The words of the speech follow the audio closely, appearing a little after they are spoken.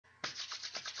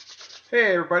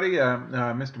Hey everybody,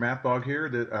 Mrmathblog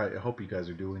here. I hope you guys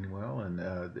are doing well, and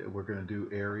we're going to do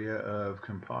area of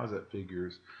composite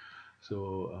figures.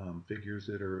 So figures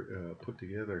that are put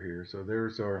together here. So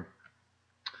there's our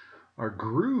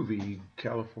groovy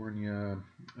California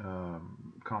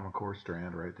Common Core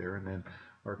strand right there, and then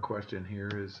our question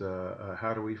here is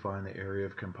how do we find the area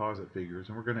of composite figures?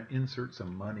 And we're going to insert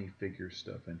some money figure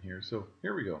stuff in here. So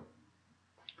here we go.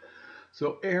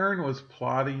 So Aaron was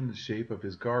plotting the shape of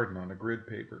his garden on a grid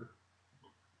paper.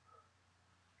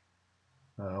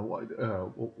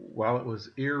 While it was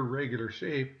irregular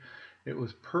shape, it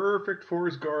was perfect for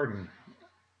his garden.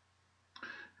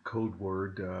 Code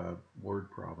word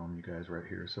problem, you guys, right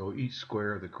here. So each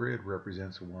square of the grid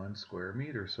represents 1 square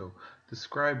meter. So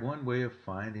describe one way of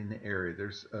finding the area.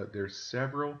 There's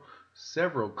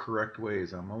several correct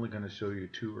ways. I'm only going to show you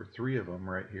 2 or 3 of them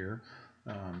right here.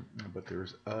 But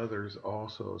there's others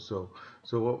also. So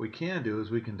what we can do is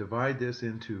we can divide this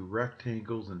into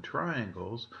rectangles and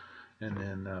triangles, and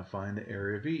then find the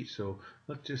area of each. So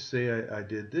let's just say I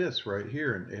did this right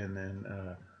here, and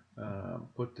then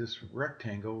put this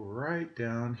rectangle right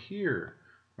down here.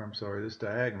 I'm sorry, this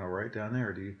diagonal right down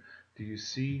there. Do you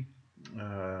see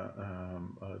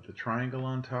the triangle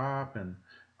on top, and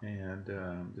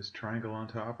this triangle on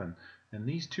top, and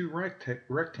these 2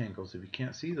 rectangles? If you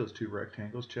can't see those 2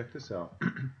 rectangles, check this out.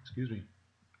 Excuse me.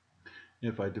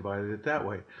 If I divided it that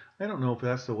way. I don't know if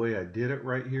that's the way I did it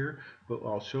right here, but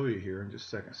I'll show you here in just a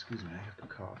second. Excuse me, I have to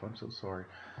cough. I'm so sorry.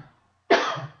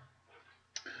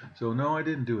 So no, I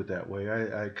didn't do it that way.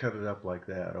 I cut it up like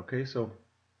that. Okay, so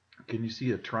can you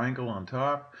see a triangle on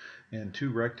top and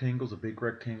 2 rectangles, a big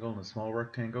rectangle and a small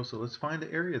rectangle? So let's find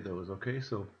the area of those. Okay,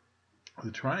 so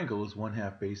the triangle is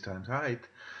 1/2 base times height.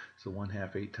 So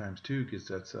 1/2 8 times 2 gives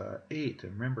that's 8.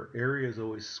 And remember, area is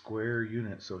always square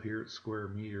units. So here it's square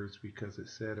meters because it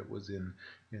said it was in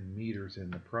meters in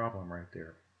the problem right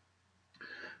there.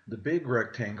 The big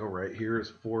rectangle right here is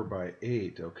 4 by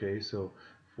 8. Okay, so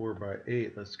 4 by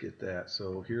 8, let's get that.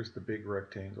 So here's the big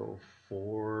rectangle,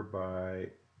 4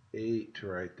 by 8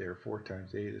 right there. 4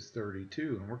 times 8 is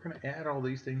 32. And we're going to add all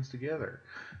these things together.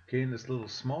 Okay, and this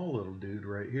small little dude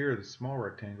right here, the small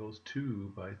rectangle, is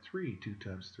 2 by 3. 2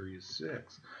 times 3 is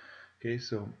 6. Okay,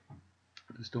 so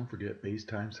just don't forget base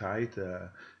times height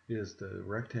is the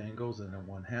rectangles, and then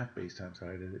 1/2 base times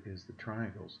height is the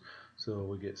triangles. So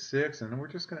we get 6, and then we're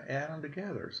just going to add them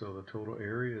together. So the total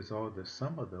area is all the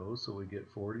sum of those, so we get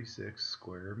 46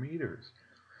 square meters.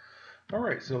 All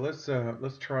right, so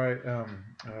let's try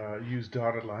use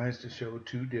dotted lines to show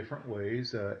 2 different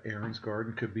ways. Aaron's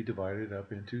garden could be divided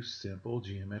up into simple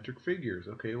geometric figures.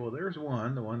 Okay, well there's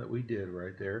one, the one that we did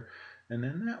right there, and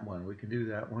then that one. We can do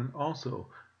that one also.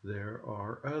 There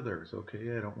are others.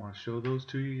 Okay, I don't want to show those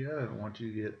to you yet. I don't want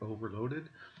you to get overloaded,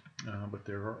 but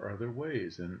there are other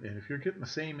ways. And if you're getting the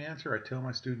same answer, I tell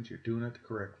my students you're doing it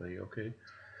correctly. Okay.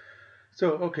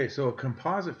 So a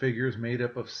composite figure is made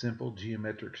up of simple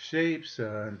geometric shapes,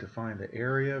 and to find the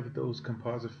area of those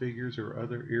composite figures or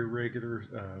other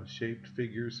irregular shaped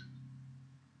figures,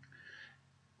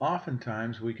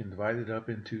 oftentimes we can divide it up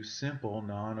into simple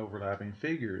non-overlapping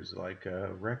figures like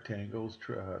rectangles,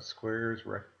 squares,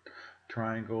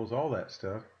 triangles, all that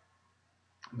stuff.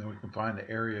 And then we can find the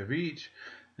area of each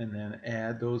and then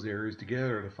add those areas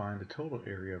together to find the total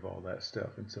area of all that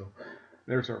stuff. And so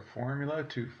there's our formula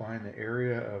to find the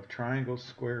area of triangles,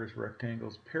 squares,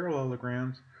 rectangles,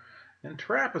 parallelograms, and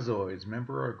trapezoids.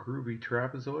 Remember our groovy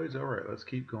trapezoids? All right, let's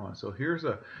keep going. So here's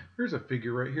a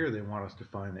figure right here. They want us to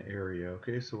find the area.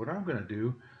 Okay, so what I'm going to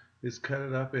do is cut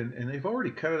it up, and they've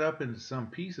already cut it up into some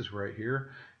pieces right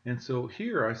here. And so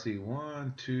here I see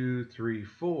 1, 2, 3,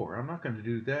 4. I'm not going to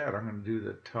do that. I'm going to do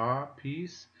the top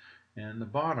piece and the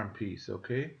bottom piece.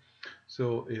 Okay,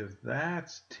 so if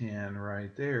that's 10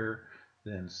 right there,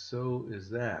 then so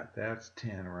is that. That's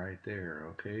 10 right there,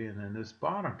 okay? And then this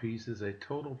bottom piece is a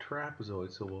total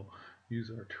trapezoid, so we'll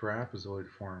use our trapezoid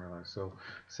formula. So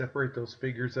separate those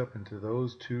figures up into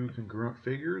those 2 congruent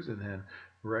figures, and then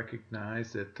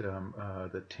recognize that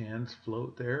the 10s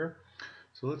float there.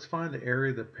 So let's find the area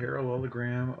of the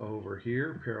parallelogram over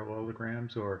here.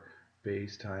 Parallelograms are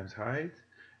base times height,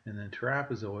 and then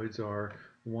trapezoids are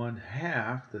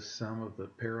 1/2 the sum of the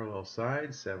parallel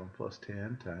sides, 7 plus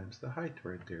 10 times the height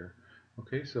right there.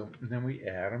 Okay, so then we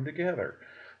add them together.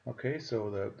 Okay,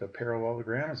 so the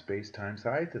parallelogram is base times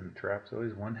height, and the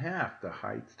trapezoid is 1/2 the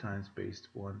height times base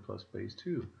 1 plus base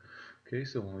 2. Okay,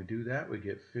 so when we do that, we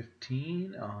get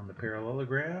 15 on the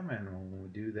parallelogram, and when we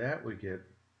do that, we get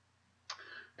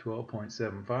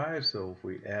 12.75. So if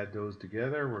we add those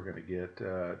together, we're going to get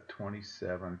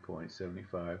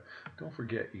 27.75. Don't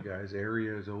forget, you guys,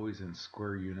 area is always in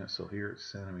square units, so here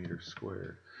it's centimeters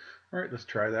squared. All right, let's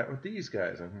try that with these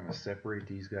guys. I'm going to separate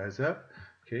these guys up.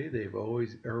 Okay, they've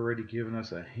already given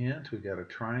us a hint. We got a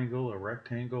triangle, a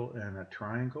rectangle, and a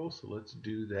triangle. So let's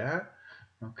do that.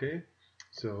 Okay,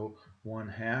 so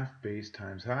 1/2 base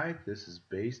times height. This is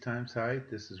base times height.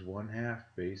 This is 1/2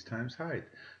 base times height.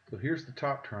 So here's the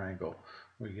top triangle.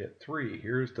 We get 3.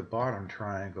 Here's the bottom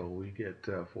triangle. We get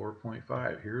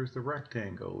 4.5. Here's the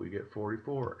rectangle. We get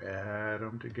 44. Add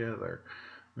them together.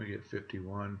 We get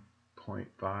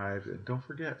 51.5. And don't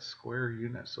forget square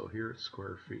units. So here it's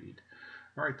square feet.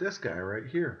 All right, this guy right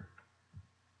here.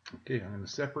 Okay, I'm going to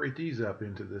separate these up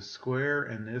into this square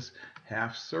and this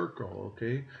half circle.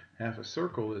 Okay, half a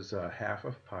circle is half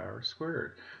of pi r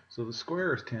squared. So the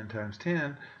square is 10 times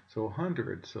 10, so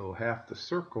 100. So half the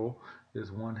circle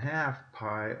is 1/2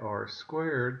 pi r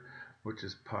squared, which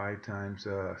is pi times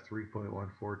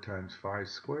 3.14 times 5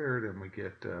 squared, and we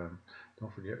get, don't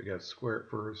forget, we got to square it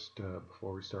first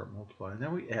before we start multiplying.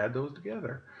 Then we add those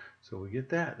together. So we get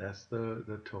that. That's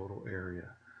the total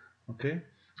area. Okay,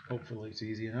 hopefully it's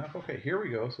easy enough. Okay, here we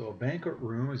go. So a banquet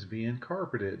room is being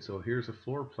carpeted. So here's a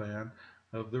floor plan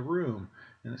of the room,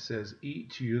 and it says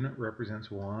each unit represents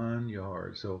 1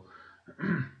 yard. So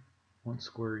 1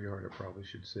 square yard, I probably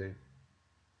should say.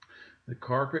 The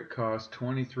carpet costs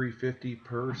 $23.50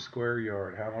 per square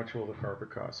yard. How much will the carpet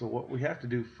cost? So what we have to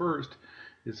do first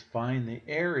is find the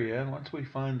area, and once we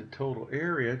find the total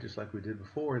area, just like we did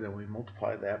before, then we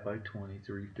multiply that by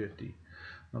 $23.50.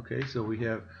 Okay, so we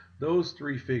have those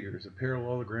 3 figures, a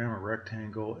parallelogram, a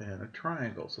rectangle, and a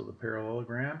triangle. So the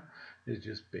parallelogram is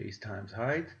just base times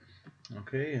height.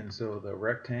 Okay, and so the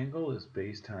rectangle is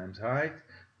base times height,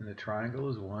 and the triangle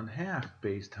is 1/2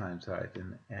 base times height.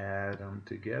 And add them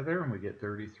together, and we get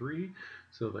 33.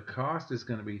 So the cost is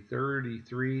going to be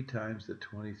 33 times the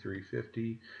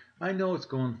 $23.50. I know it's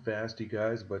going fast, you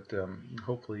guys, but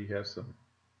hopefully you have some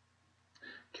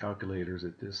calculators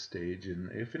at this stage, and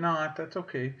if not, that's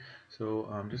okay. So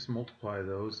just multiply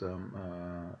those.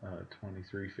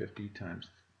 23.50 times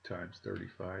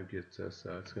 35 gets us,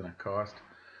 it's going to cost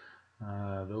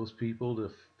those people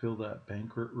to fill that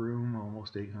banquet room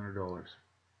almost $800.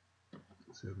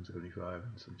 $775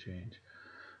 and some change.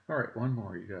 All right, one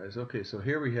more, you guys. Okay, so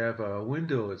here we have a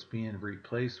window that's being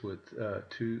replaced with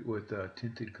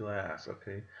tinted glass.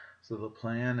 Okay, so the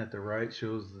plan at the right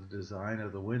shows the design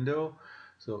of the window.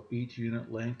 So each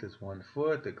unit length is 1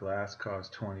 foot. The glass costs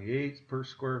 28 per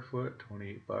square foot,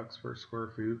 $28 per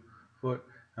square foot.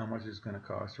 How much is going to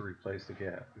cost to replace the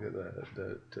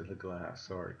glass?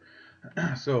 Sorry.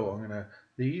 So I'm gonna,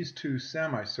 these 2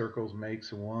 semicircles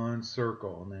makes 1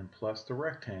 circle, and then plus the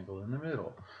rectangle in the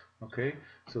middle. Okay,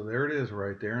 so there it is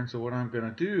right there. And so what I'm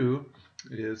going to do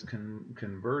is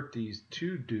convert these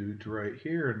 2 dudes right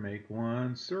here and make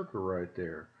 1 circle right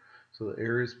there. So the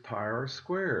area is pi r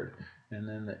squared, and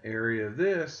then the area of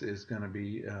this is going to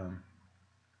be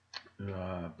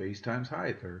base times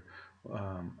height, or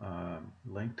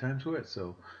length times width.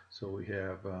 So we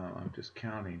have, I'm just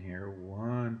counting here,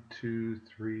 1, 2,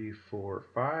 3, 4,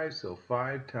 5. So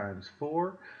 5 times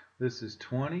 4, this is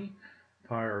 20.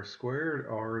 Pi r squared,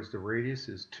 r is the radius,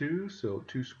 is 2, so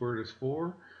 2 squared is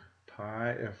 4.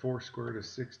 4 squared is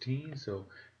 16. So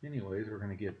anyways, we're going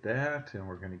to get that, and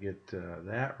we're going to get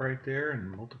that right there,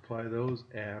 and multiply those,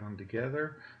 add them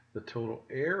together. The total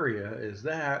area is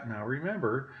that. Now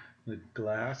remember, the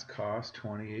glass costs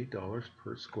 $28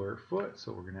 per square foot,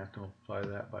 so we're going to have to multiply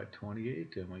that by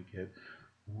 28, and we get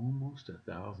almost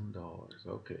 $1,000.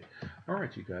 Okay, all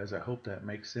right, you guys, I hope that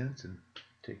makes sense, and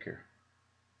take care.